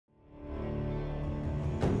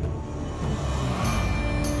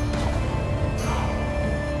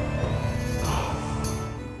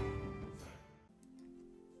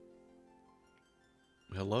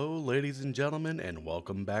Hello ladies and gentlemen, and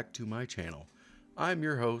welcome back to my channel. I'm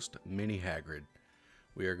your host, Mini Hagrid.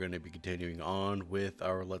 We are going to be continuing on with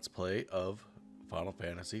our Let's Play of Final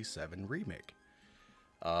Fantasy VII Remake.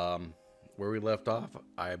 Where we left off,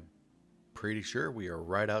 I'm pretty sure we are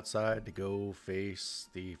right outside to go face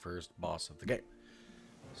the first boss of the game.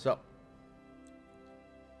 So,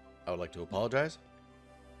 I would like to apologize.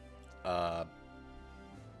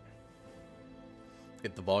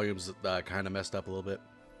 If the volume's kind of messed up a little bit.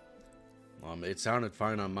 It sounded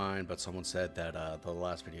fine on mine, but someone said that the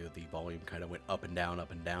last video, the volume kind of went up and down,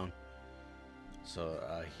 up and down. So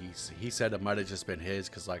he said it might have just been his,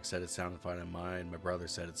 because like I said, it sounded fine on mine. My brother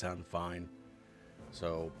said it sounded fine.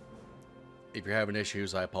 So if you're having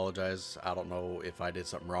issues, I apologize. I don't know if I did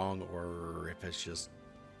something wrong or if it's just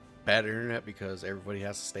bad internet, because everybody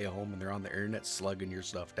has to stay home and they're on the internet slugging your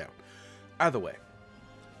stuff down. Either way,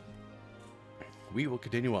 we will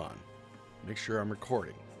continue on. Make sure I'm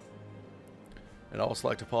recording. And I'd also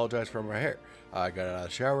like to apologize for my hair. I got out of the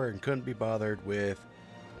shower and couldn't be bothered with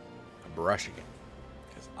brushing it,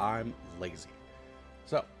 because I'm lazy.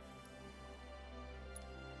 So,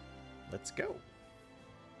 let's go.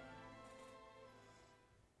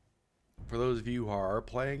 For those of you who are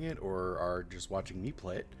playing it or are just watching me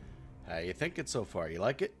play it, how you think it so far? You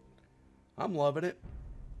like it? I'm loving it.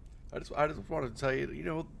 I just wanted to tell you, you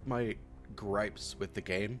know, my gripes with the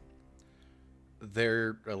game,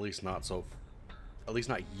 they're at least not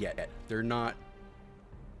yet. They're not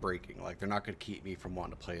breaking. Like, they're not going to keep me from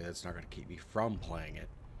wanting to play it. It's not going to keep me from playing it.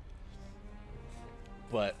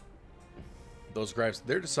 But those gripes,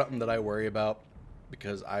 they're just something that I worry about,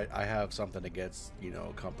 because I have something against, you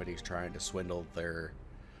know, companies trying to swindle their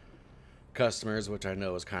customers, which I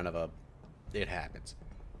know is kind of it happens.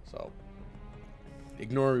 So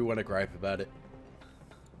ignore me when I gripe about it.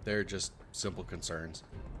 They're just simple concerns.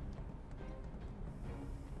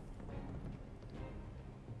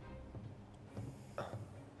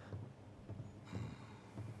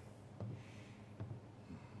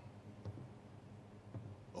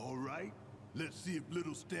 All right, let's see if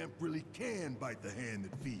little Stamp really can bite the hand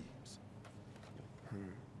that feeds.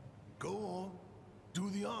 Go on, do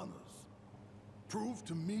the honors. Prove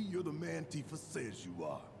to me you're the man Tifa says you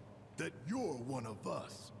are. That you're one of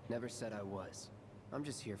us. Never said I was. I'm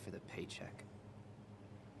just here for the paycheck.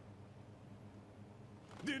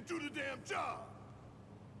 Then do the damn job!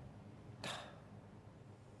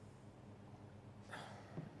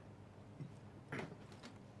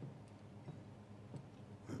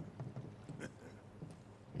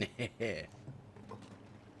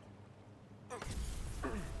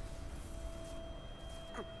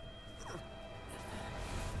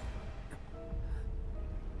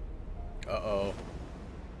 Uh-oh.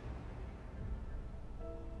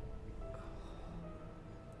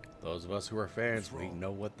 Those of us who are fans, we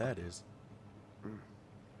know what that is.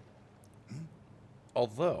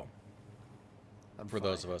 Although, for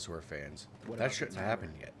those of us who are fans, that shouldn't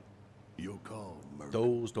happen yet. You're calm, Murder.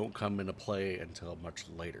 Those don't come into play until much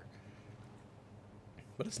later.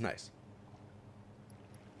 But it's nice.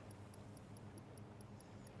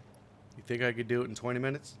 You think I could do it in 20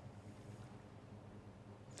 minutes?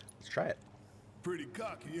 Let's try it. Pretty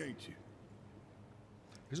cocky, ain't you?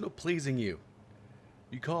 There's no pleasing you.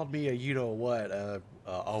 You called me a you-know-what,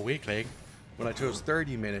 a weakling, when I chose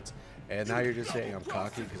 30 minutes, and now you're just saying I'm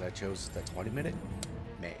cocky because I chose the 20-minute?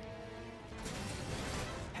 Man.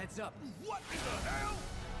 Heads up. What in the hell?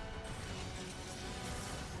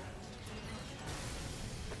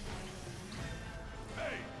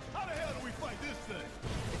 Hey, how the hell do we fight this thing?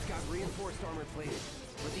 It's got reinforced armor plating,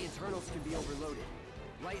 but the internals can be overloaded.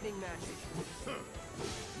 Lightning magic.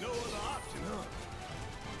 No other option, huh?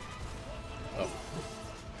 Oh.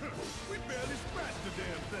 We barely scratched the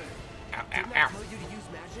damn thing. Ow, Didn't ow, I tell you to use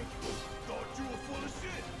magic? Thought you were full of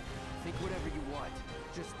shit. Think whatever you want.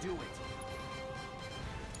 Just do it.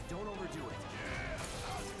 Don't overdo it.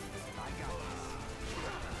 I got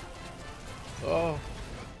this. Oh.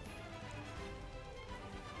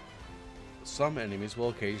 Some enemies will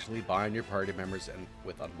occasionally bind your party members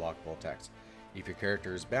with unblockable attacks. If your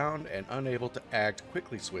character is bound and unable to act,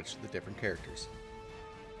 quickly switch to the different characters.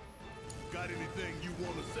 Got anything you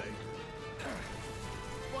want to say?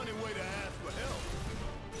 Funny way to ask for help.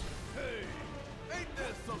 Hey, ain't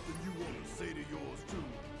that something you want to say to yours too?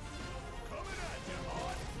 Coming at you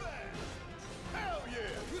hard and fast. Hell yeah!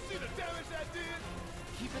 You see the damage I did?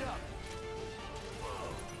 Keep it up.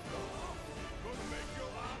 Gonna make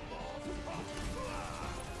your eyeballs pop.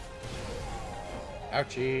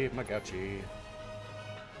 Ouchie, my gouchie.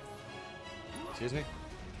 Excuse me?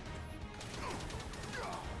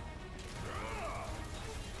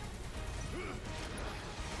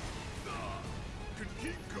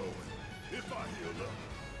 if I heal up.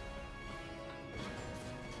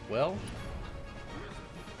 Well,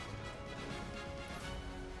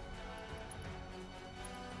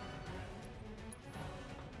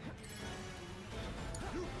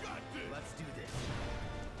 You got this. Let's do this.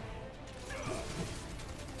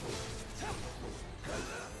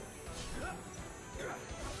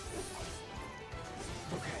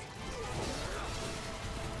 Okay.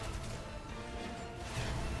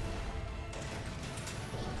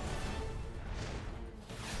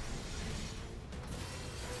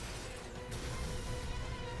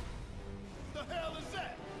 The hell is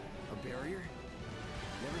that? A barrier?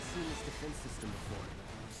 Never seen this defense system before.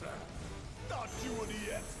 Thought you were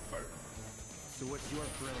the expert. So what's your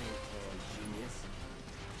brilliant plan, genius?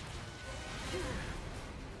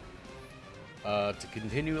 to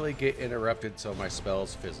continually get interrupted so my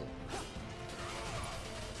spells fizzle.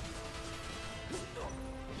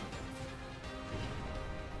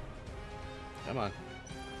 Come on.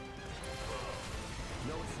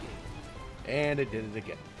 No escape. And it did it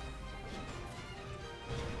again.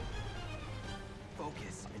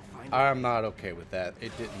 Focus and find I'm not okay with that.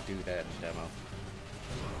 It didn't do that in demo.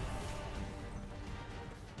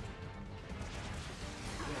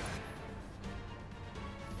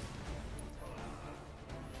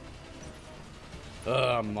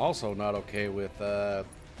 I'm also not okay with the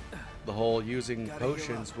whole using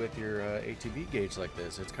potions with your ATB gauge like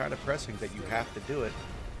this. It's kind of pressing that you have to do it,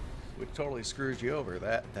 which totally screws you over.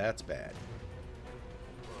 That's bad.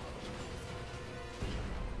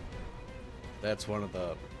 That's one of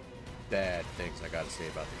the bad things I gotta say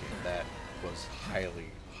about the game. That was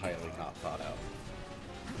highly, highly not thought out.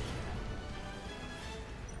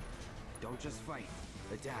 Don't just fight.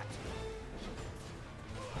 Adapt.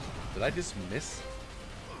 Did I just miss?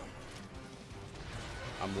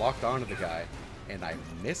 I'm locked onto the guy, and I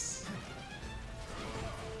miss?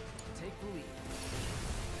 Take the lead.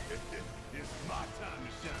 It's my time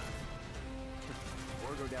to shine.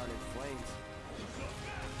 Or go down in flames.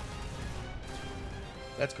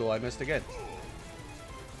 That's cool, I missed again.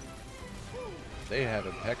 They have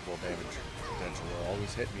impeccable damage potential. They'll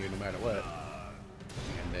always hit me no matter what.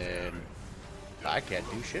 And then I can't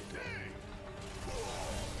do shit to them.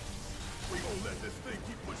 We gonna let this thing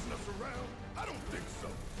keep pushing us around? I don't think so.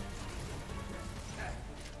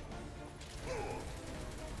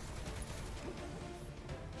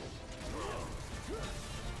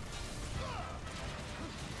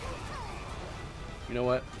 You know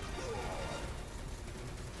what?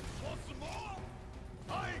 Want some more?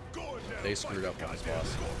 I ain't going down. They screwed up on his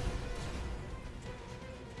boss.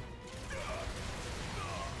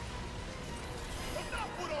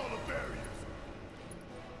 Enough with all the barriers.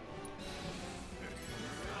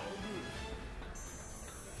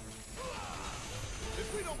 If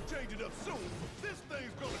we don't change it up soon, this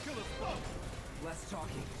thing's gonna kill us both. Less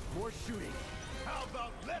talking, more shooting. How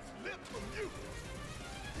about less lip from you?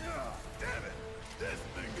 Yeah, damn it! This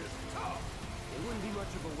thing is tough. It wouldn't be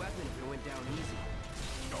much of a weapon if it went down easy.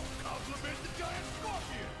 Don't compliment the giant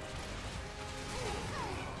scorpion.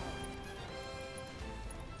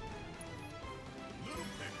 Little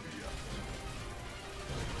pick me up.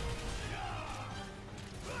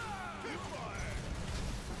 Hit my ass.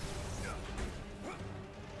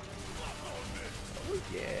 Fuck on this.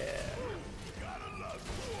 Yeah. Gotta love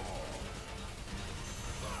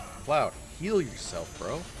it. Cloud, heal yourself,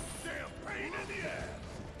 bro. Damn pain in the ass.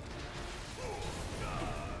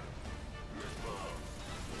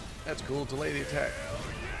 That's cool. Delay the attack. Hell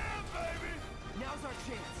yeah, baby. Now's our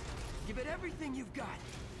chance. Give it everything you've got.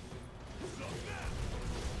 Suck that.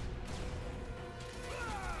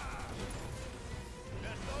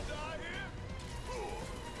 That thunder I hear?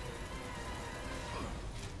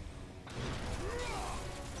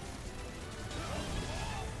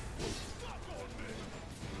 Fuck on me.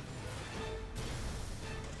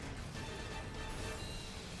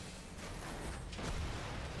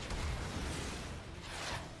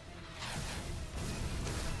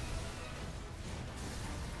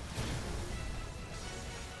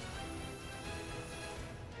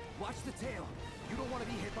 Watch the tail. You don't want to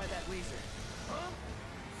be hit by that laser. Huh?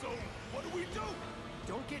 So, what do we do?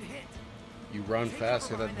 Don't get hit. You run Take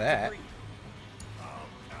faster cover than behind that. debris.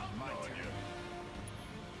 I'm on you.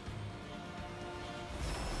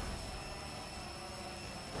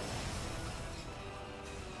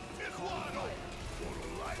 It's wide open.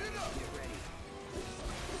 Wanna light it up? Get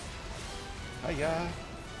ready. Hiya.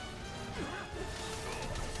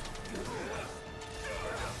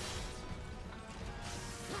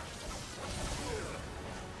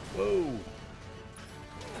 Whoa.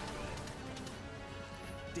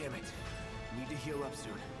 Damn it. Need to heal up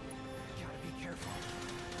soon. Gotta be careful.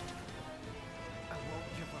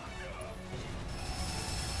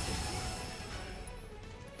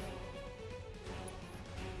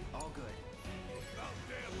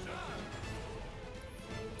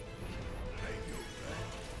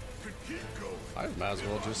 Might as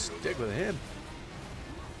well just stick with him.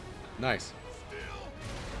 Nice.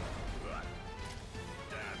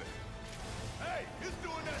 Hey, it's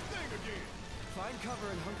doing that thing again. Find cover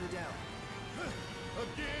and hunker down.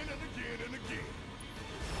 Again and again and again.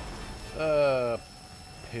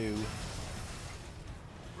 Poo.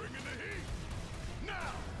 Bring in the heat.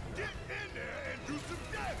 Now, get in there and do some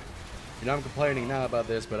damage. You know, I'm complaining now about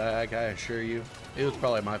this, but I assure you, it was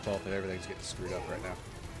probably my fault that everything's getting screwed up right now.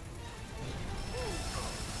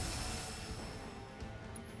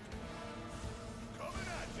 Coming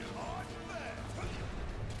at you hard and fast.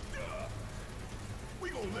 We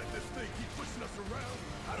gonna let this thing keep pushing us around?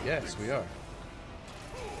 I don't Yes, think we so. are.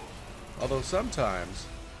 Although sometimes,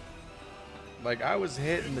 like, I was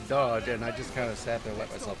hitting the dodge and I just kind of sat there and let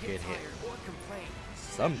myself get hit. Or complain.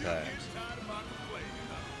 Sometimes. Tired of my complaining,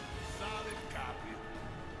 huh? Solid copy.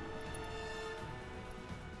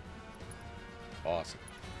 Awesome.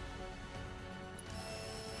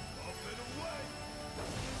 Up and away.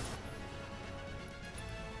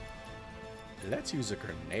 Let's use a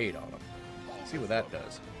grenade on him. See what that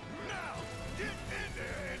does. Now, get in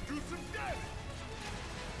there and do some damage.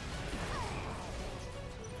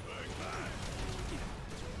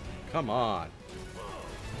 Come on.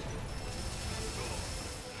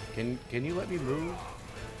 Can you let me move?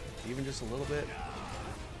 Even just a little bit?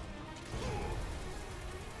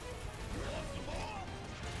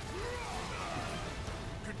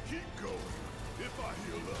 Could keep going if I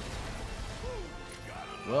heal up.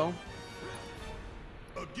 Well,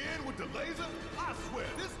 Again with the laser? I swear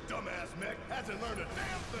this dumbass mech hasn't learned a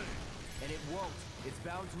damn thing. And it won't. It's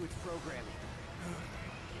bound to its programming.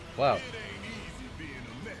 wow. It ain't easy being a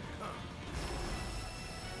mech, huh?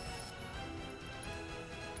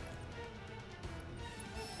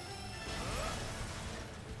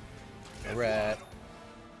 Alright.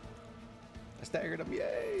 I staggered him,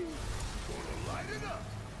 yay! Gonna light it up.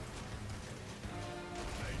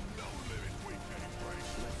 Ain't no living we can't break.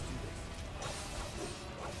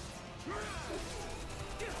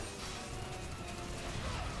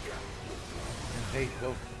 Hey,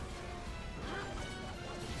 whoa.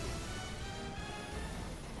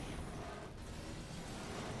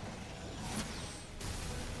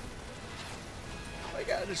 I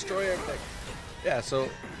gotta destroy everything. Yeah, so Oh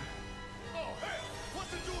hell,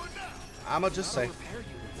 what's it doing now? I'ma just say. Repair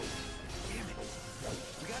units. Damn it.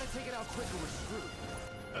 We gotta take it out quick or we're screwed.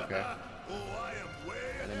 Okay. Oh, I am way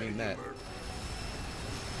I didn't ahead mean of that. you, Murphy.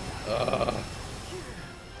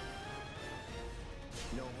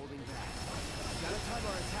 No holding back. Gotta time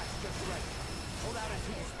our attacks just right. Hold out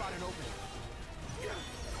until you spot an opening.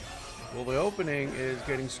 Well, the opening is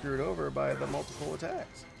getting screwed over by the multiple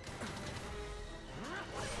attacks.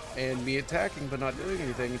 And me attacking but not doing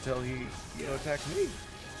anything until he, you know, attacks me.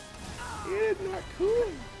 It's not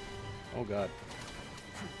cool. Oh god.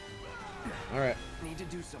 Alright. Need to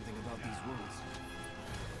do something about these wounds.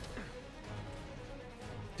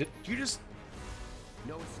 Did you just...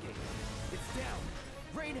 No escape. It's down.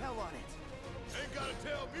 Rain hell on it. Ain't gotta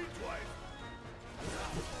tell me twice.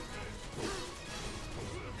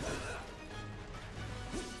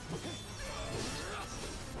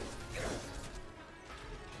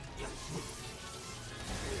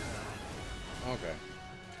 Okay.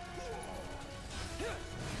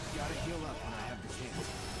 Gotta heal up when I have the chance.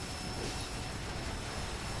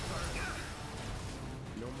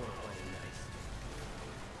 No more playing nice.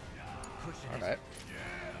 Pushing it. Alright.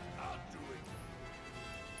 Yeah, I'll do it.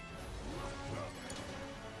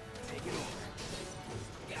 Take it over.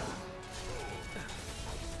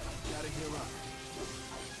 Gotta heal up.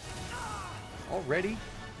 Already?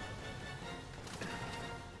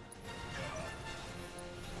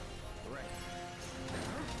 Right.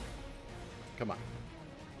 Come on.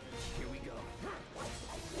 Here we go.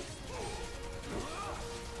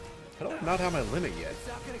 I don't not have my limit yet. It's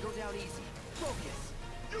not gonna go down easy. Focus.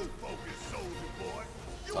 You focus, soldier boy.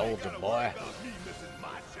 You Soldier ain't gotta boy. worry about me missing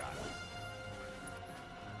my shot.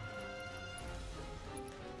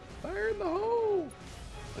 Fire in the hole!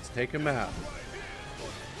 Let's take him out.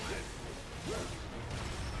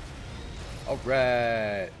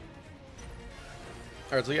 Alright.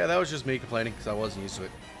 Alright, so yeah, that was just me complaining because I wasn't used to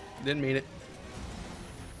it. Didn't mean it.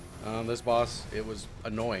 This boss, it was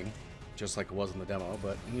annoying, just like it was in the demo,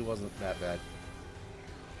 but he wasn't that bad.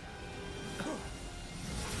 But,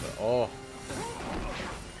 oh.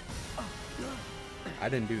 I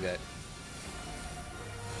didn't do that.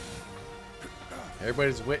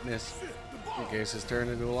 Everybody's witness, in case it's turned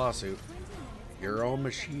into a lawsuit. Your own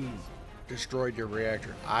machine destroyed your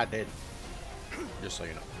reactor. I didn't. Just so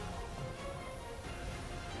you know.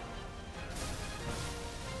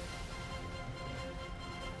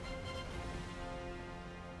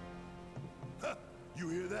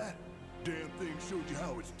 Damn thing showed you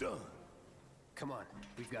how it's done. Come on,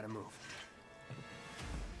 we've got to move.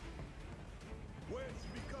 Wedge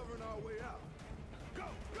should be covering our way out. Go,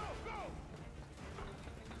 go, go!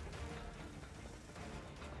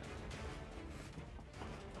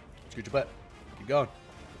 Scoot your butt. Keep going.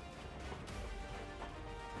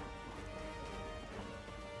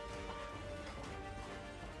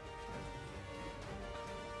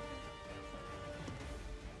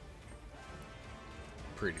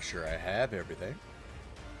 Pretty sure I have everything.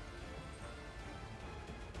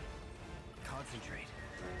 Concentrate.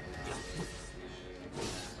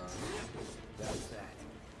 That's that.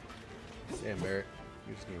 Damn, Barret.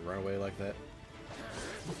 You're just gonna run away like that?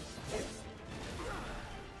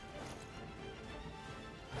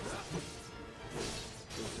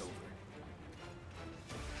 It's over.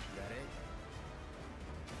 That it?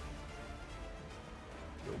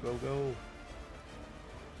 Go, go, go.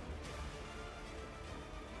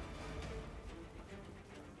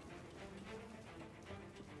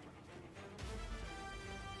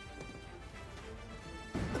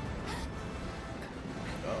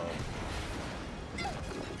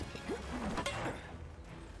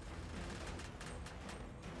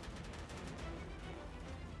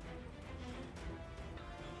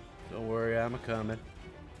 Don't worry, I'm a-coming.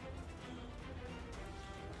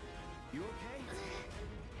 You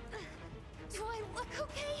okay? Do I look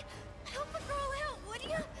okay? Help a girl out, would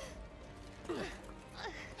you?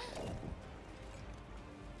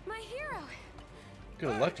 My hero. Could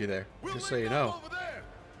have left you there, We'll just so link you up know. over there.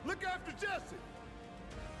 Look after Jesse.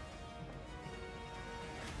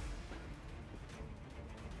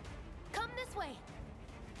 Come this way.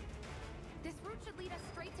 This route should lead us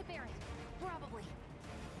straight to Barret. Probably.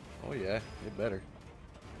 Oh yeah, it better.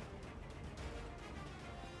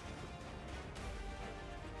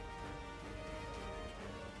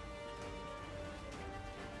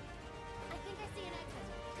 I think I see an exit.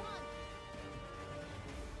 Come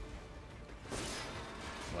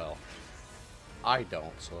on. Well, I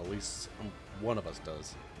don't, so at least one of us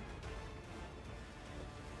does.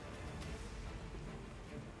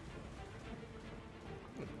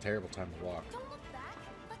 What a terrible time to walk. Don't look back.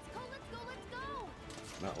 Let's go, let's go, let's go.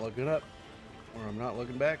 Not looking up. Or I'm not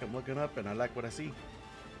looking back, I'm looking up and I like what I see.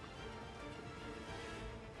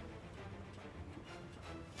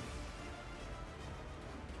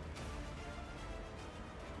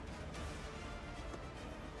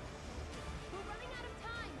 We're running out of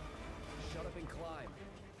time. Shut up and climb.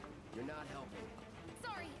 You're not helping.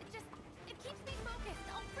 Sorry, it keeps me focused.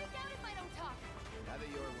 I'll freak out if I don't talk. Have it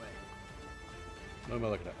your way. What am I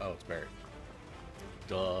looking at? Oh, it's Barret.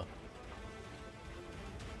 Duh.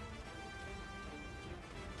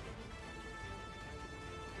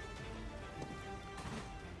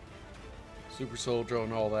 Super soldier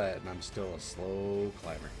and all that, and I'm still a slow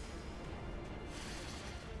climber.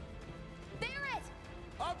 Barret!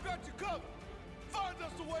 I've got you covered. Find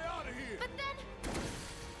us a way out of here. But then...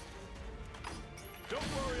 Don't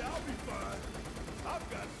worry, I'll be fine. I've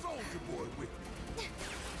got Soldier Boy with me.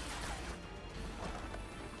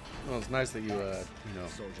 Well, it's nice that you,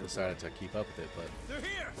 decided to keep up with it, but They're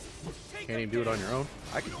here. can't even do it on your own.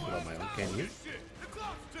 I can do it on my own, can you? Shit, the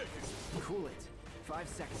clock's ticking. Cool it. 5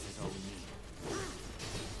 seconds is all we need.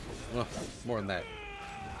 Well, more than that.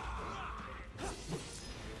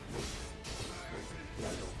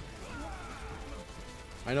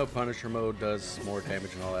 I know Punisher mode does more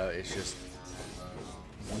damage and all that, it's just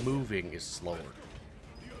moving is slower.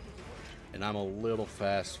 And I'm a little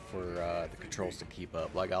fast for the controls to keep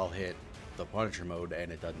up. Like, I'll hit the Punisher mode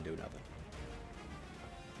and it doesn't do nothing.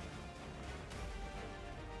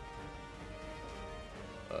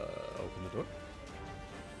 Open the door.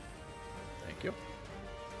 Thank you.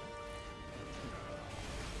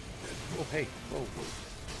 Oh, hey. Whoa.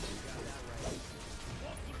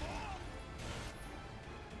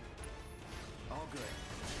 All good.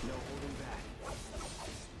 No holding back.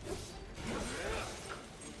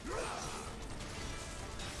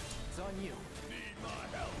 It's on you. Need my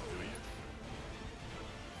help, do you?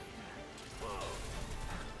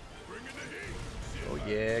 Bring in the heat. Oh,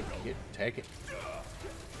 yeah. Take it.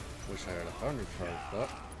 Wish I had a thunder charged up.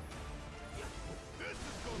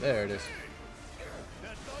 There it is.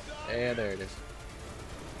 Yeah, there it is.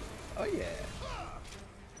 Oh, yeah.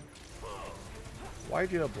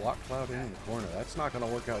 Why'd you block Cloud in the corner? That's not going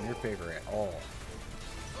to work out in your favor at all.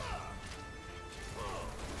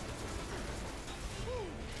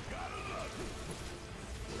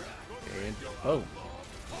 And boom.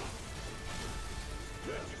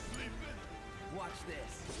 Watch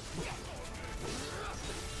this.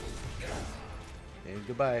 And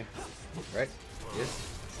goodbye. Right? Yes.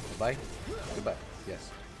 Goodbye. Goodbye. Yes.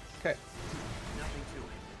 Okay. Nothing to it.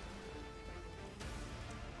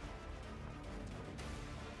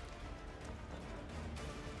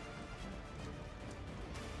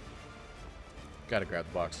 Gotta grab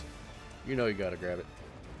the box. You know you gotta grab it.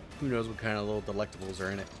 Who knows what kind of little delectables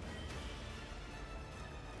are in it.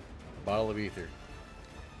 A bottle of ether.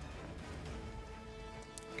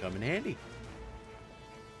 Come in handy.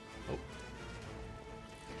 Oh.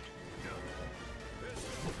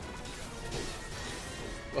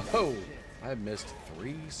 Whoa! I missed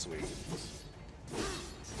 3 swings.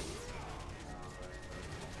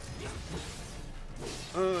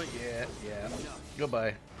 Oh, yeah.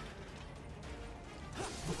 Goodbye.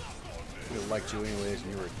 We liked you anyways,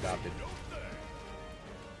 and you were adopted.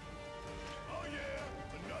 Oh yeah,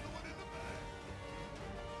 another one in the bag.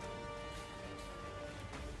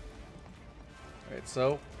 Alright,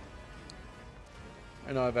 so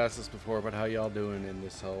I know I've asked this before, but how y'all doing in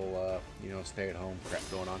this whole, stay-at-home crap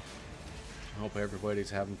going on? I hope everybody's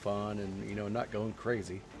having fun and, not going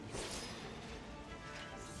crazy.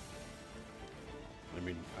 I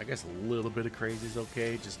mean, I guess a little bit of crazy is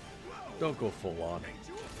okay, just don't go full on.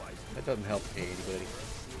 That doesn't help anybody.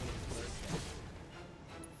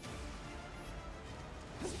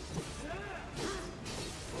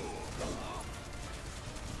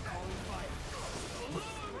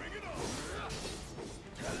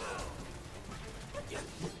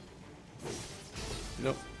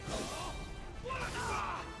 Nope.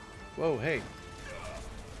 Whoa, hey.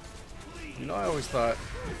 I always thought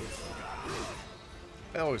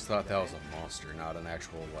that was a monster, not an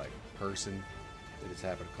actual, person. They just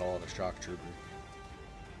happened to call it a shock trooper.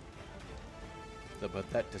 But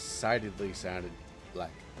that decidedly sounded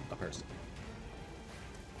like a person.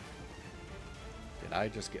 Did I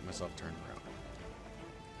just get myself turned around?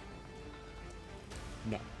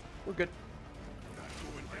 No. We're good.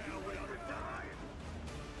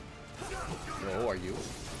 Oh, are you?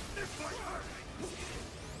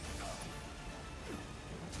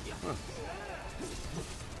 Huh.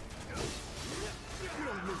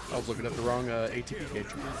 I was looking at the wrong ATP gauge.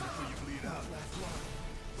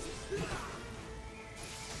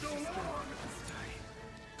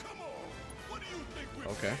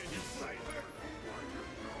 Okay.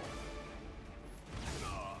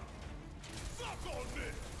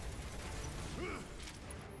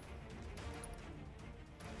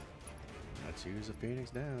 Let's use the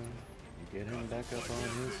Phoenix down and get him back up on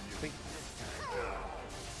his feet.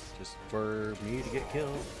 Just for me to get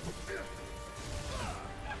killed.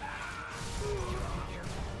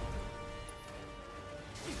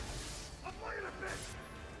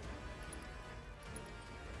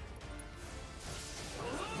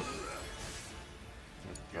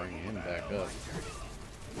 Bring him back up.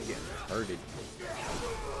 He's getting hurted.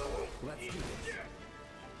 Let's do this.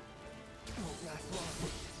 Won't last long.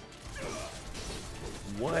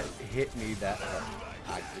 What hit me that hard?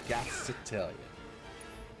 I got to tell you.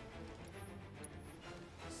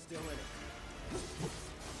 Still in it.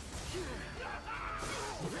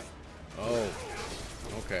 Oh,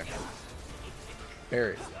 okay.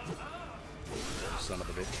 Barret. Son of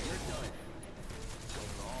a bitch.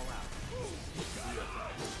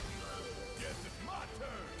 Guess it's my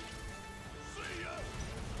turn. See ya.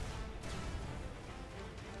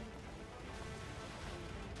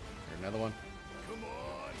 Another one. Come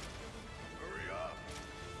on. Hurry up.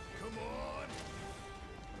 Come on.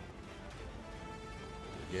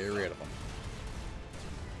 Get rid of them.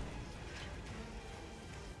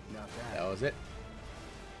 Not bad. That was it.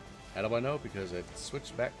 How do I know? Because it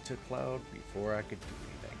switched back to Cloud before I could do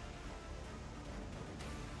anything.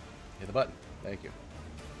 Hit the button. Thank you.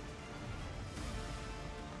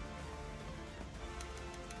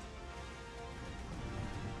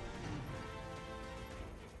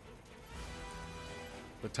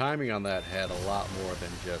 The timing on that had a lot more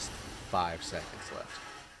than just 5 seconds left.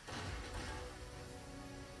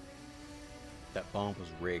 That bomb was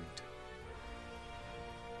rigged.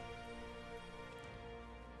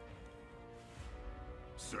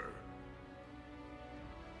 Sir.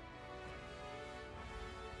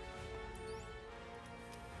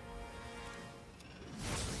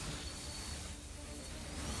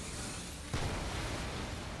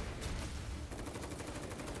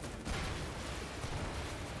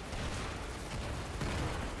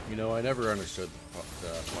 I never understood the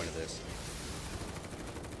point of this.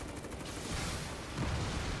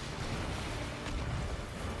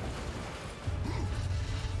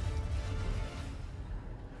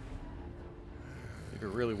 If it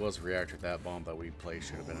really was a reactor, that bomb that we placed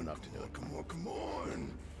should have been enough to do it. Come on, come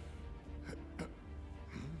on.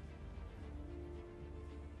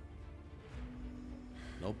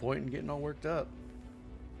 No point in getting all worked up.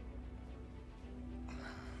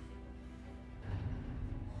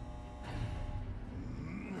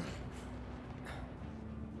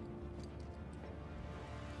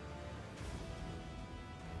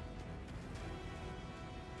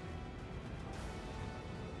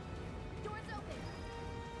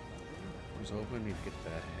 was hoping he'd get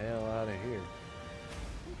the hell out of here.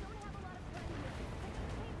 We don't have a lot of time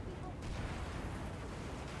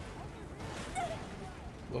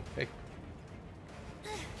here. Whoa, hey.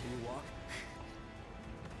 Can you walk?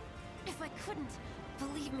 If I couldn't,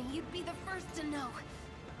 believe me, you'd be the first to know.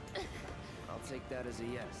 I'll take that as a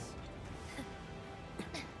yes.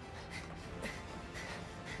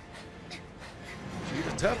 She's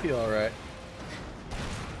a toughie, all right.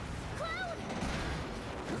 Cloud!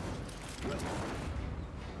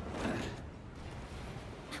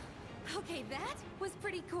 Okay, that was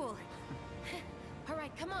pretty cool. All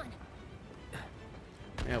right, come on.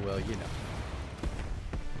 Yeah, well, you know.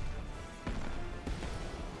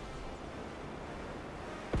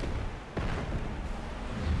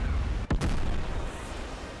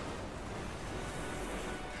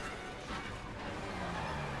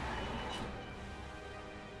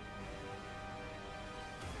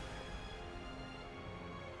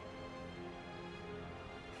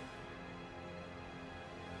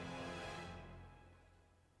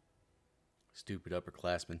 Stupid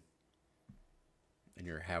upperclassmen. And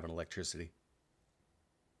you're having electricity.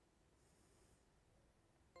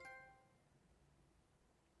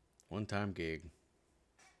 One-time gig.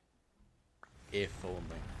 If only.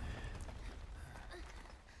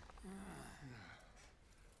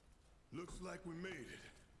 Looks like we made it.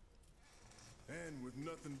 And with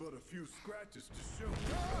nothing but a few scratches to show.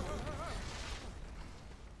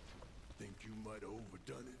 Think you might have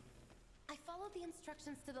overdone it? I followed the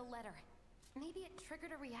instructions to the letter. Maybe it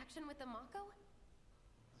triggered a reaction with the Mako?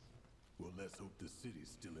 Well, let's hope the city's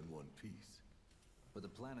still in one piece. But the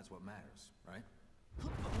planet's what matters, right?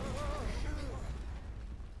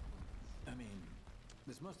 I mean,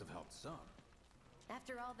 this must have helped some.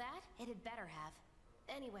 After all that, it had better have.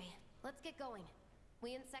 Anyway, let's get going.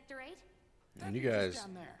 We in Sector 8? And you guys,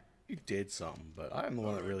 you did something, but I'm the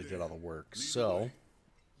one that really did all the work. So,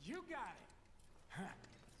 You got it. Huh.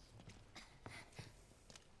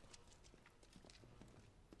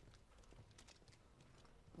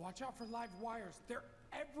 Watch out for live wires. They're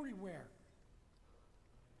everywhere.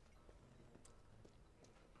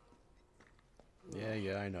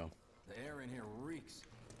 yeah, I know. The air in here reeks.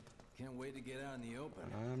 Can't wait to get out in the open.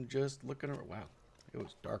 I'm just looking around. Wow, it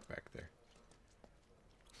was dark back there.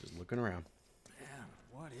 Just looking around. Man,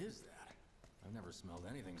 what is that? I've never smelled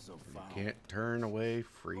anything so foul. Can't turn away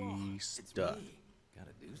free It's stuff. me.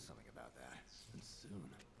 Gotta do something about that. And soon.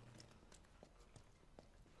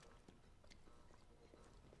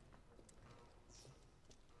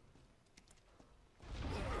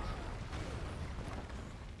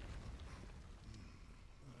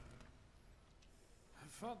 I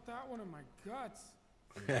felt that one in my guts.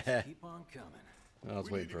 Just keep on coming. I was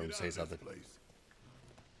We waiting need for to him get to say out of something. this place.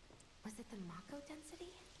 Was it the Mako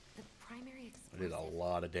density? The primary I did explosive? a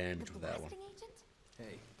lot of The damage with that one. blasting agent?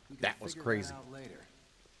 Hey, we can That was figure crazy. That out later.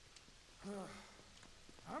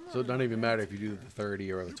 I'm So it doesn't even matter if you do the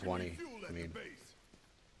 30 or the 20. Fuel I at the mean, base.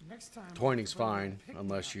 Next time. 20's I'll bring fine a pick-me-up.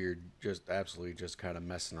 unless you're just absolutely just kind of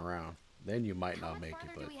messing around. Then you might How not much make it,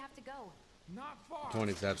 farther but do we have to go? Not far.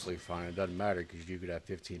 20's absolutely fine. It doesn't matter because you could have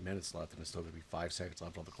 15 minutes left and it's still going to be 5 seconds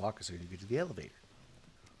left on the clock as soon as you get to the elevator.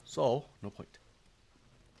 So, no point.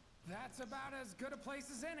 That's about as good a place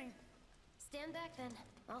as any. Stand back then.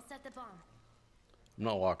 I'll set the bomb. I'm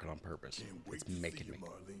not walking on purpose. Can't wait It's to see making you, me.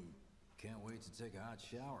 Marlene. Can't wait to take a hot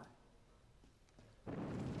shower.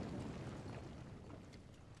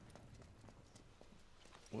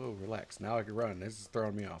 Whoa, relax. Now I can run. This is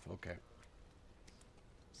throwing me off. Okay.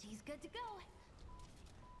 She's good to go.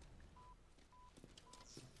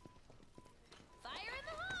 Fire in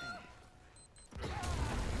the hole!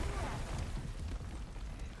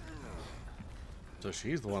 So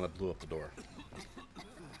she's the one that blew up the door.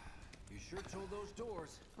 You sure told those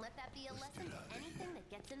doors. Let that be a lesson to anything that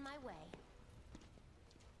gets in my way.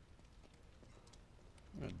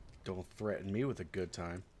 Don't threaten me with a good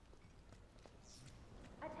time.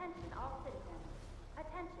 Attention all citizens.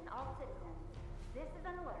 Attention all citizens. This is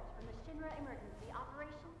an alert from the Shinra Emergency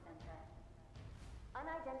Operations Center.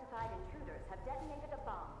 Unidentified intruders have detonated a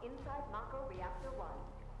bomb inside Mako Reactor 1.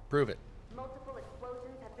 Prove it. Multiple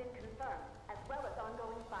explosions have been confirmed, as well as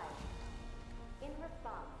ongoing fire. In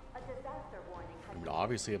response, a disaster warning has I mean,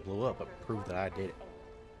 obviously it blew up, but prove that I did it.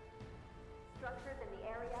 Structures in the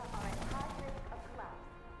area are at high risk of collapse,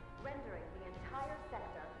 rendering the entire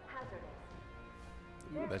sector hazardous.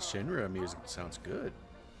 Ooh, that Shinra music sounds good.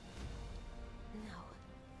 No.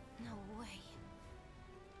 No way.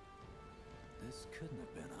 This couldn't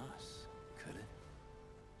have been us, could it?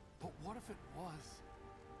 But what if it was?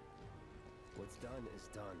 What's done is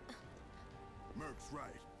done. Merc's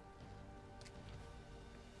right.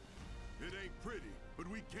 It ain't pretty, but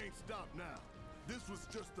we can't stop now. This was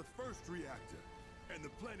just the first reactor, and the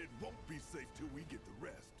planet won't be safe till we get the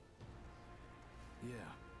rest. Yeah.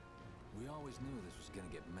 We always knew this was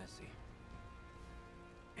gonna get messy.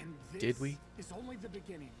 And this Did we? is only the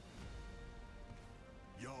beginning.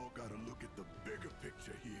 Y'all gotta look at the bigger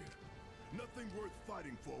picture here. Nothing worth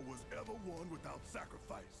fighting for was ever won without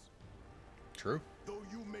sacrifice. True. Though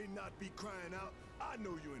you may not be crying out, I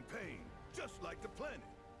know you're in pain, just like the planet.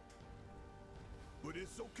 But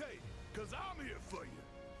it's okay, cause I'm here for you,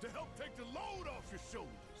 to help take the load off your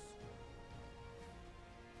shoulders.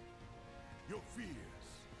 Your fears,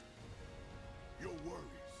 your worries,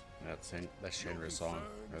 That Shinra song,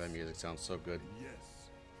 or that music sounds so good. and yes,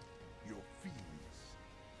 your feelings.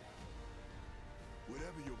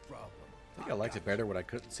 Whatever your problem, I think I liked it better when I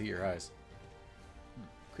couldn't see your eyes.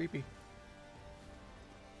 Creepy.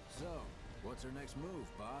 So, what's our next move,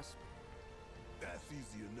 boss? that's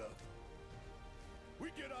easy enough. We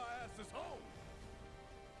get our asses home.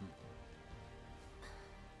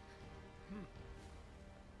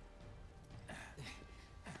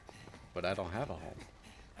 But I don't have a home.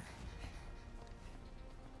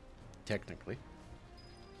 Technically.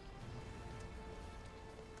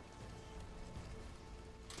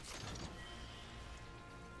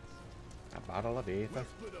 A bottle of ether. We'll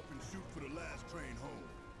split up and shoot for the last train home.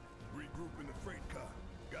 Regroup in the freight car.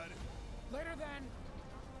 Got it? Later then.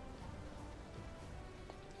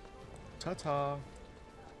 Ta-ta.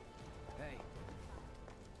 Hey.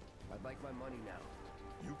 I'd like my money now.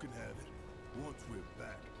 You can have it once we're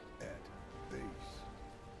back at base.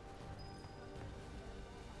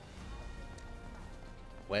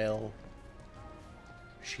 Well,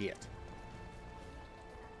 shit.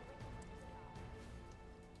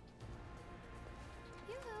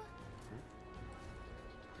 Yoo-hoo.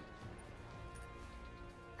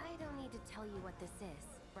 I don't need to tell you what this is,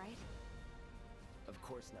 right? Of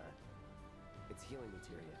course not. It's healing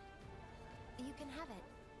materia. You can have it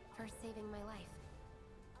for saving my life.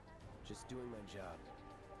 Just doing my job.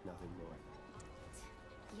 Nothing more.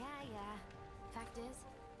 Yeah. Fact is,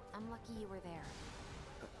 I'm lucky you were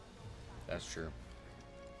there. That's true.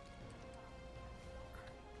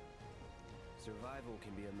 Survival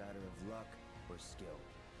can be a matter of luck or skill.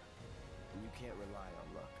 And you can't rely on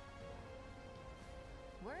luck.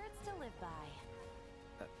 Words to live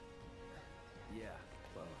by. Yeah,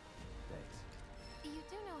 well, thanks. You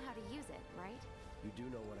do know how to use it, right? You do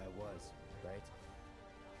know what I was, right?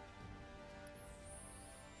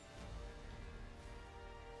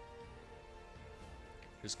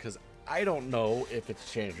 Just because I don't know if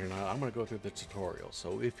it's changed or not, I'm going to go through the tutorial.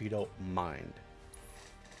 So if you don't mind.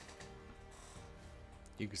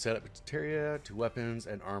 You can set up materia to weapons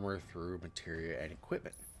and armor through materia and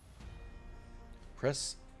equipment.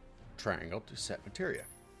 Press triangle to set materia.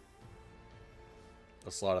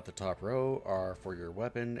 The slot at the top row are for your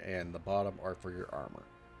weapon and the bottom are for your armor.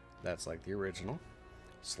 That's like the original.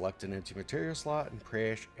 Select an empty materia slot and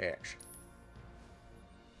press X.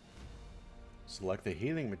 Select the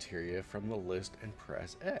healing materia from the list and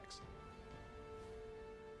press X.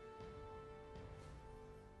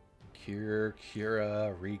 Cure,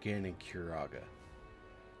 Cura, Regan, and Curaga.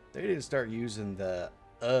 They didn't start using the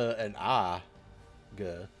and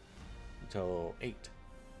ga until 8.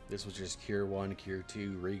 This was just Cure 1, Cure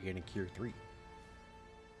 2, Regan, and Cure 3.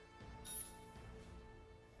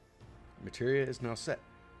 Materia is now set.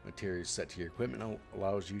 Materia set to your equipment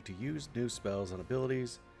allows you to use new spells and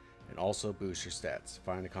abilities and also boost your stats.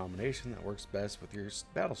 Find a combination that works best with your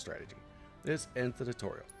battle strategy. This ends the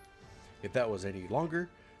tutorial. If that was any longer,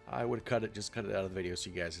 I would have just cut it out of the video so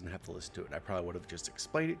you guys didn't have to listen to it. I probably would have just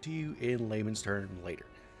explained it to you in layman's terms later.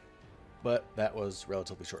 But that was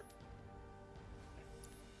relatively short.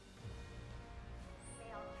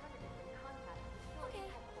 Okay,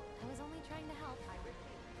 I was only trying to help.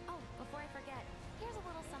 Oh, before I forget, here's a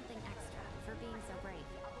little something extra for being so brave.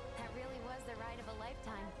 That really was the ride of a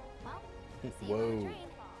lifetime. Well, see you on the Whoa. train.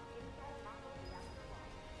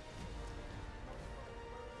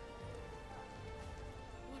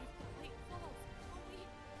 What if the plate falls?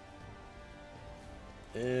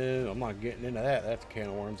 I'm not getting into that. That's a can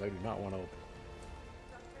of worms I do not want to open.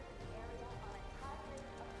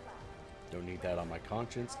 Don't need that on my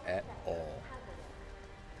conscience at all.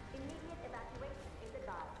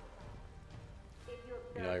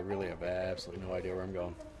 You know, I really have absolutely no idea where I'm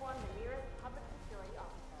going.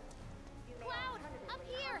 Cloud, up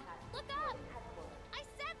here! Look up! I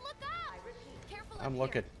said look up! Careful up I'm here.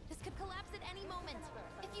 looking. This could collapse at any moment.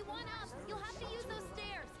 If you want up, you'll have to use those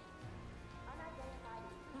stairs.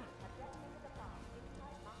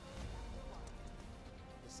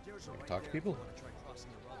 The stairs are Can right talk to there if people? you want to try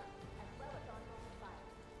crossing the road.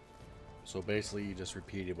 So basically, you just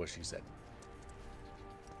repeated what she said.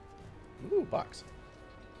 Ooh, box.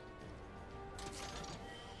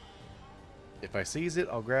 If I seize it,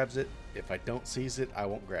 I'll grabs it. If I don't seize it, I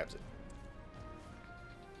won't grabs it.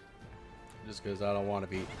 Just because I don't want to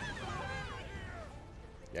be...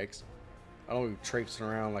 Yikes. I don't want to be traipsing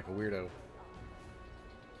around like a weirdo.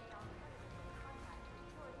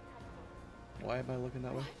 Why am I looking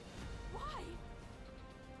that way? Why?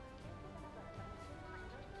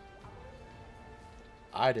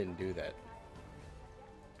 I didn't do that.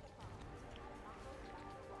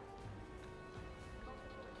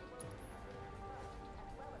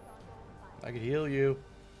 I could heal you.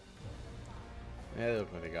 Yeah, they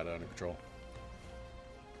look like they got it under control.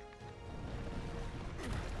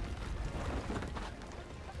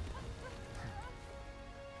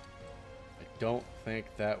 I don't think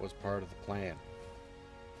that was part of the plan.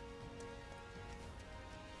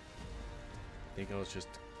 I think I was just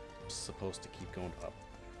supposed to keep going up.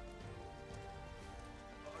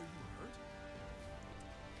 Are you hurt?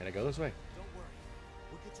 Can I go this way? Don't worry.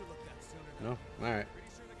 We'll get you looked at soon enough. No? Alright. Pretty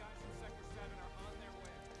sure the guys from Sector 7 are on their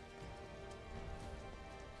way.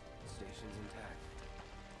 Station's intact.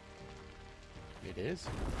 It is?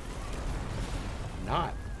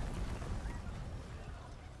 Not.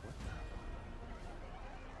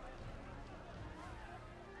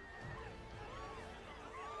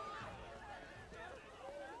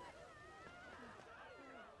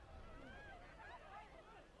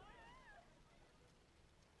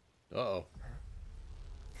 Uh-oh.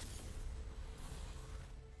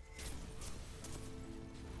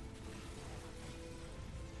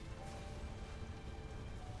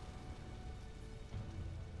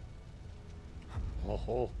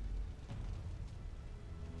 Oh.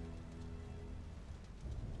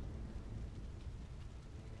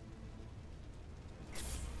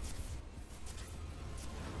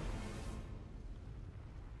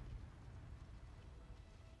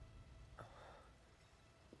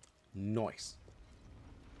 Nice.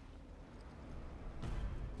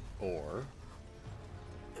 Or...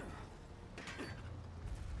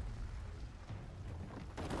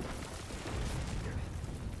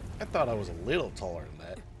 I thought I was a little taller than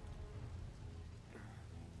that.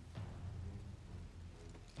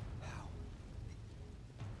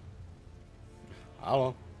 I don't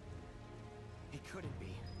know. He couldn't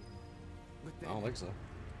be. But I then, don't think so.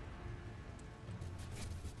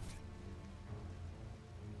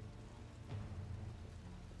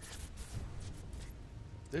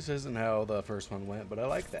 This isn't how the first one went, but I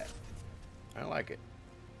like that. I like it.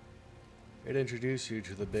 It introduced you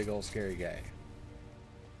to the big old scary guy.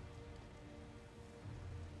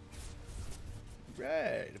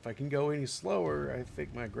 Right. If I can go any slower, I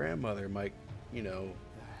think my grandmother might, you know,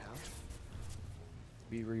 the hell?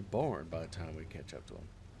 be reborn by the time we catch up to him.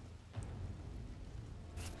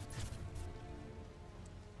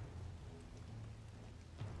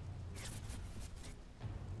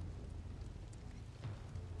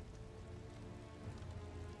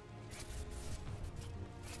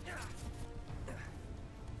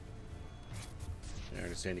 I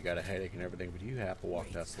understand you got a headache and everything, but you have to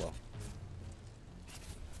walk that slow.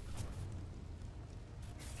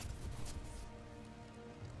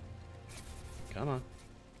 Come on.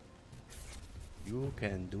 You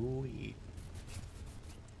can do it.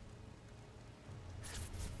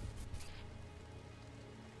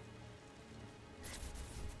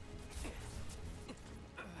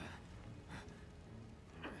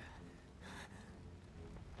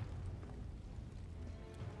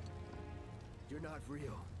 You're not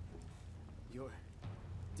real. You're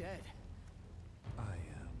dead. I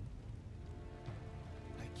am.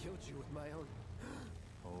 I killed you with my own...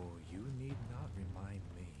 Oh, you need not remind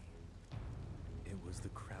me. It was the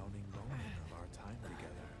crowning moment of our time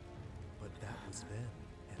together. But that was then,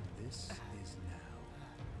 and this is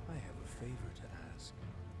now. I have a favor to ask.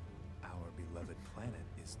 Our beloved planet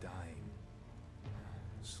is dying.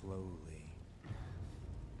 Slowly.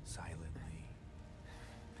 Silently.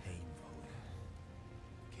 Painfully.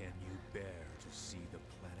 Can you bear to see the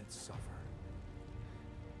planet suffer?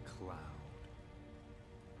 Cloud.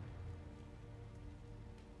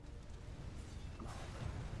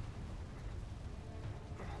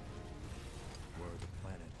 Were the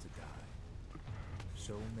planet to die,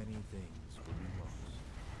 so many things would be lost.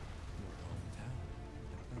 Your hometown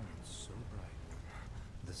that burns so bright.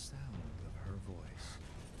 The sound of her voice,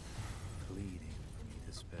 pleading for me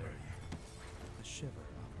to spare you. The shiver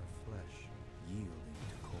of her flesh, yielding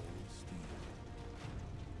to cold steel.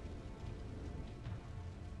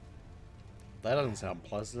 That doesn't sound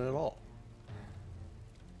pleasant at all.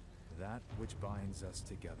 That which binds us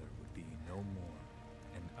together would be no more,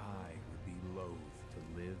 and I would be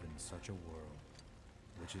live in such a world,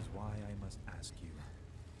 which is why I must ask you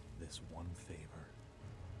this one favor.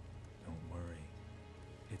 Don't worry,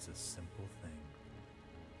 it's a simple thing.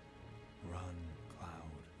 Run,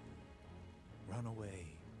 Cloud. Run away.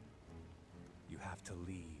 You have to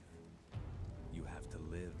leave. You have to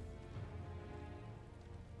live.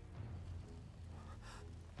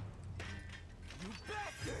 You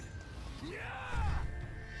bastard!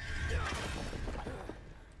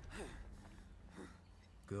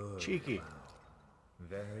 Good. Cheeky. Cloud.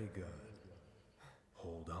 Very good.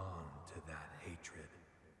 Hold on to that hatred.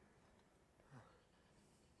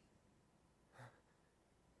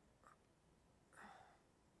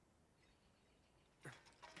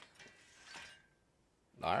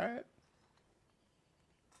 All right.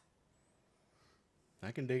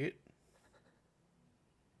 I can dig it.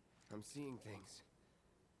 I'm seeing things.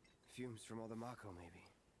 Fumes from all the Mako, maybe.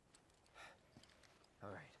 All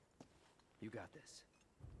right. You got this.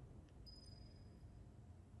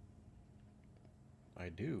 I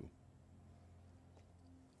do.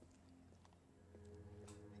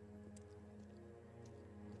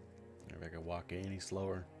 If I could walk any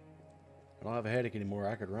slower. I don't have a headache anymore.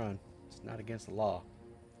 I could run. It's not against the law.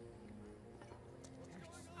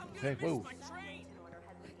 Hey, whoa.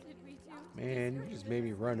 Man, you just made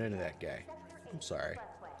me run into that guy. I'm sorry.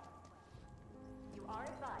 You are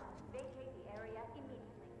advised to vacate the area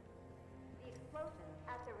immediately. The explosions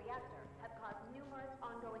at the reactor have caused numerous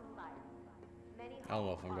ongoing fires. Many I don't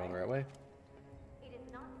know if I'm going the right way. It is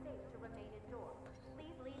not safe to remain indoors.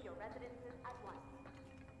 Please leave your residences at once.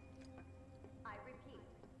 I repeat,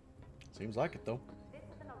 Seems like it, though. this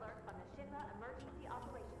is an alert from the Shinra Emergency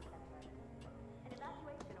Operations Center. An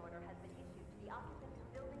evacuation order has been issued to the occupants of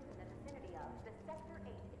buildings in the vicinity of the Sector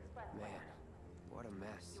 8 Expressway. Man, what a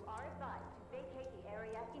mess. You are advised to vacate the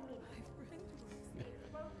area immediately. The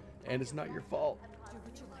explosions And it's not your fault. have caused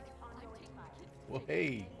numerous ongoing fires. Well,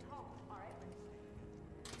 hey. Many homes are at risk.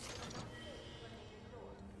 Please leave your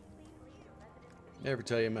residences. Never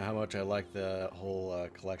tell you how much I like the whole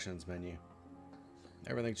collections menu.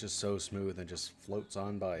 Everything's just so smooth and just floats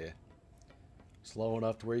on by you. Slow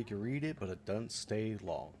enough to where you can read it, but it doesn't stay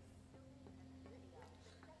long.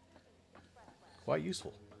 Quite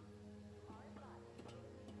useful.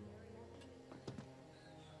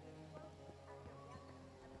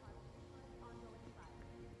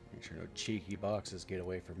 Make sure no cheeky boxes get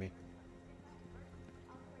away from me.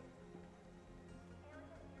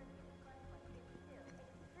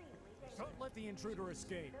 Don't let the intruder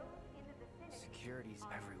escape. Security's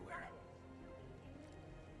everywhere.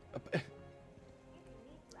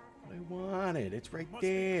 I want it. It's right Must be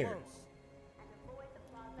there. close.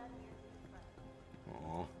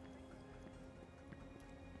 Aw.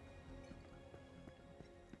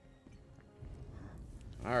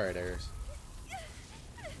 All right, Ares.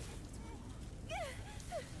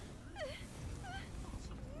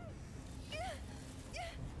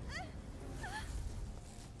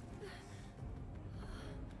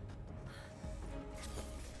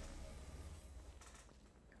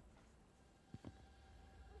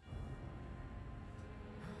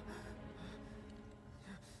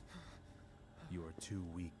 You are too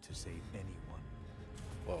weak to save anyone,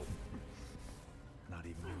 Whoa. not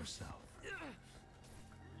even yourself.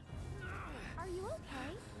 Are you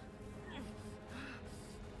okay?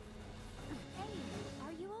 Hey,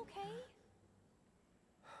 are you okay?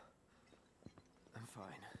 I'm fine.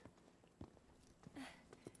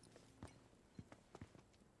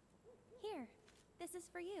 Here, this is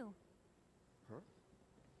for you.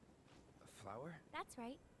 A flower? That's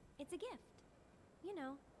right. It's a gift. You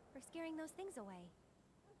know, for scaring those things away.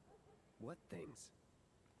 What things?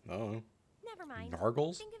 Oh. Never mind.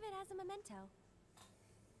 Nargles? Think of it as a memento.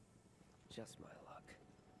 Just my luck.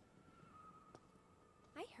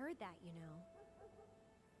 I heard that, you know.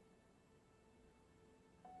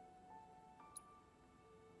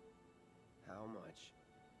 How much?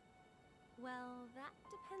 Well, that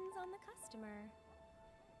depends on the customer.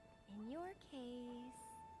 In your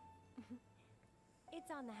case,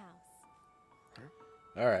 it's on the house.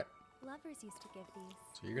 All right. Lovers used to give these.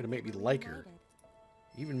 So you're gonna make me Really like her. united.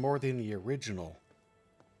 Even more than the original.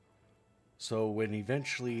 So when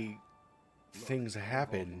eventually things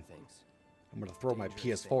happen, Involving things. I'm gonna throw my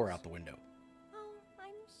Dangerous PS4 things. out the window. Oh,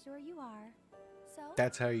 I'm sure you are. So,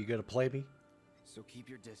 That's how you're gonna play me? So keep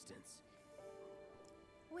your distance.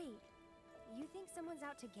 wait. You think someone's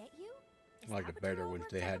out to get you? Is I liked that it what you're better all when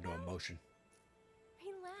worked they up had no about? emotion.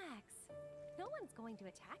 Relax. No one's going to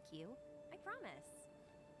attack you. I promise.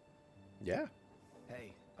 Yeah.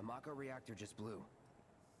 Hey, a Mako reactor just blew.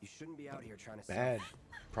 You shouldn't be out here trying to Bad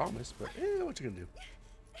promise, but what you gonna do?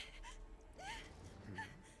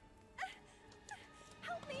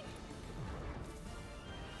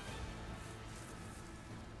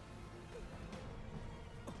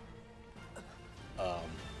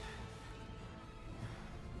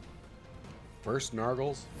 First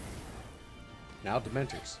Nargles, now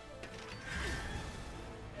Dementors.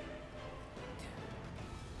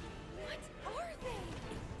 What are they?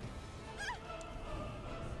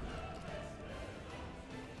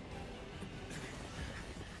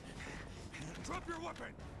 Drop your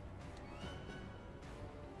weapon!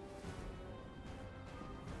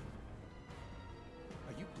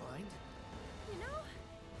 Are you blind? You know,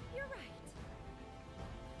 you're right.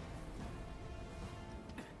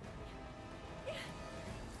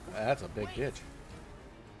 That's a big ditch.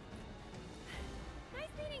 Nice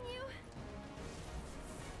meeting you.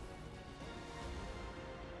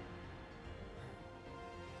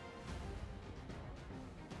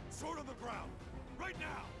 Sword on the ground! Right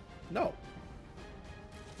now! No.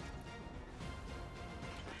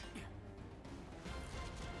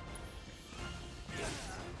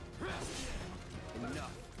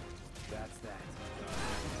 Enough. That's that.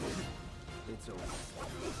 It's over.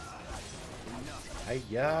 Enough.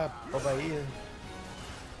 Hiya, bye-bye.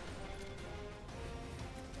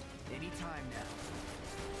 Anytime now.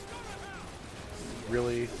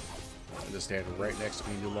 Really? I'm just standing right next to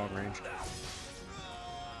me in your long range.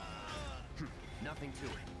 Nothing to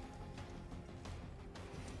it.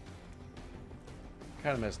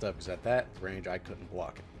 Kind of messed up because at that range I couldn't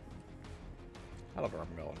block it. I love where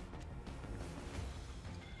I'm going.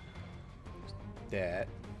 That.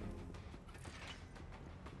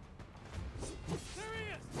 There he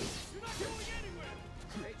is! You're not going anywhere!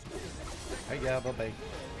 Hiya, bye-bye.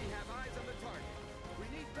 We have eyes on the target. We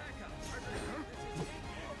need backup.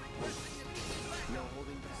 No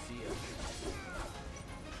holding to see it.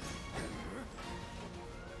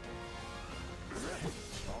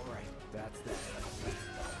 All right, that's that.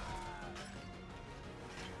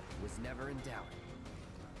 Was never in doubt.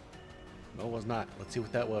 No, it was not. Let's see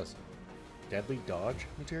what that was. Deadly dodge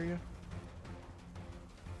materia?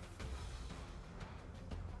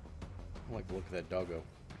 I like the look of that doggo.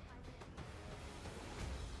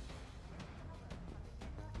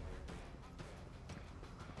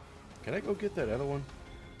 Can I go get that other one?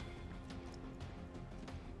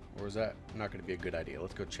 Or is that not going to be a good idea?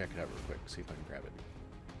 Let's go check it out real quick, see if I can grab it.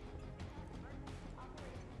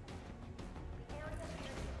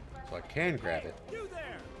 So I can grab it. You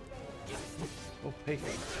there! Oh, hey.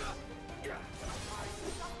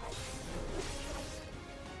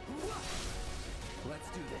 Let's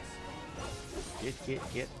do this.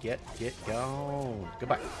 Get gone.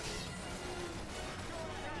 Goodbye.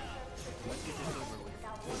 Let's get this over with.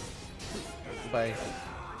 Goodbye.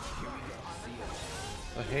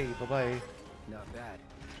 Oh, hey, bye-bye. Not bad.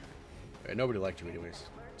 Alright, nobody liked you anyways.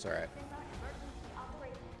 It's alright.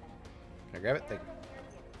 Can I grab it? Thank you.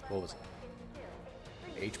 What was it?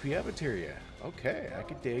 HP up materia. Okay, I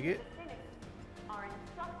can dig it.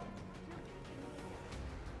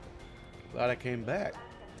 Glad I came back.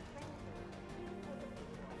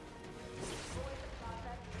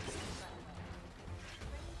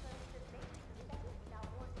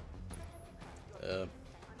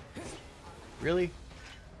 Really?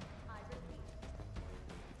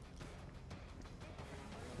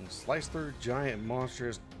 Slice through giant,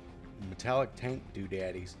 monstrous, metallic tank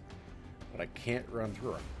doodaddies, but I can't run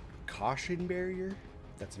through a caution barrier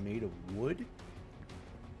that's made of wood?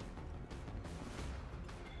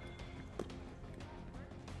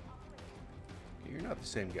 You're not the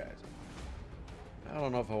same guys. I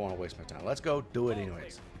don't know if I want to waste my time. Let's go do it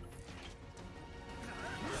anyways.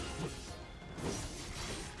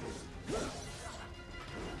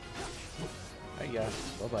 Hiya.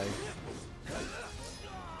 Bye-bye.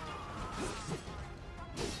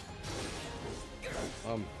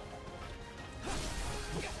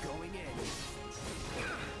 Going in.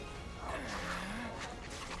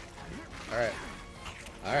 Alright.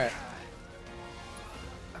 Alright.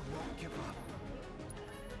 I won't give up.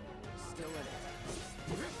 Still in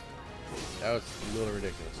it. That was a little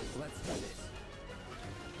ridiculous. Let's do this.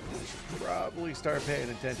 I should probably start paying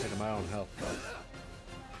attention to my own health, though.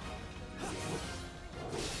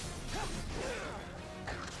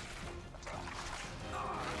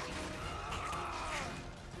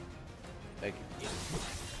 Thank you.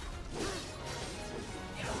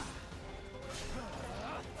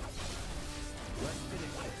 Let's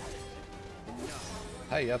finish this. Enough.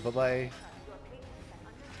 Hiya, bye-bye.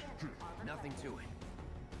 Nothing to it.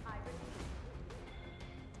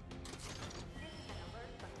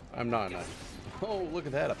 I'm not. Oh, look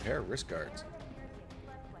at that. A pair of wrist guards.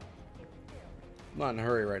 I'm not in a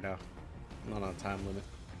hurry right now. I'm not on a time limit.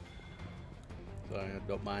 So I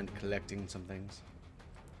don't mind collecting some things.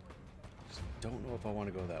 Just don't know if I want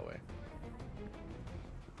to go that way.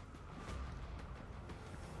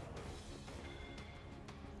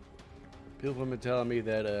 People have been telling me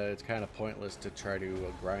that it's kind of pointless to try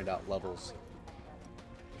to grind out levels.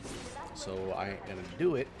 So I ain't gonna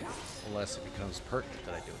do it unless it becomes pertinent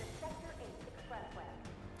that I do it.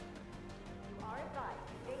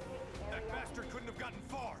 That bastard couldn't have gotten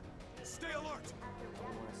far. Stay alert.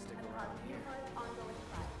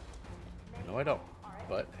 No, I don't.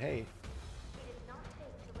 But hey.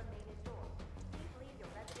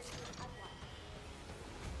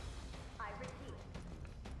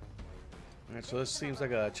 Alright, so this seems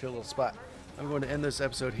like a chill little spot. I'm going to end this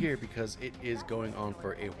episode here because it is going on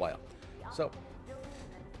for a while. So,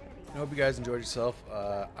 I hope you guys enjoyed yourself.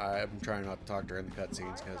 I'm trying not to talk during the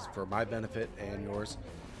cutscenes because for my benefit and yours,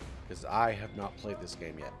 because I have not played this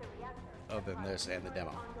game yet, other than this and the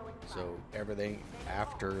demo. So everything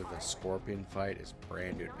after the Scorpion fight is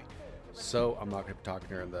brand new to me. So I'm not going to be talking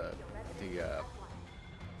during the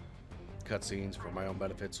cutscenes for my own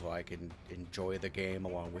benefit, so I can enjoy the game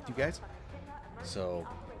along with you guys. So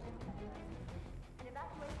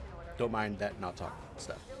don't mind that not talking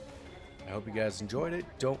stuff. I hope you guys enjoyed it.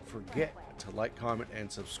 Don't forget to like, comment,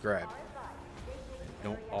 and subscribe.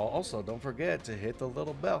 Also don't forget to hit the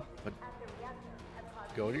little bell. But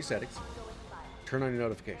go to your settings, turn on your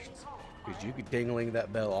notifications, because you can dingling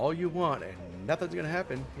that bell all you want and nothing's gonna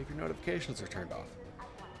happen if your notifications are turned off.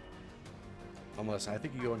 Unless I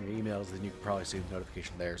think you go on your emails, then you can probably see the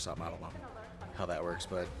notification there or something. I don't know how that works,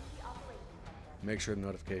 but make sure the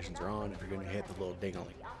notifications are on if you're gonna hit the little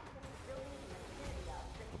dingling.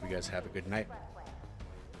 Hope you guys have a good night.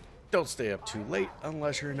 Don't stay up too late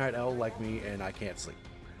unless you're a night owl like me and I can't sleep.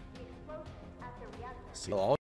 See you all.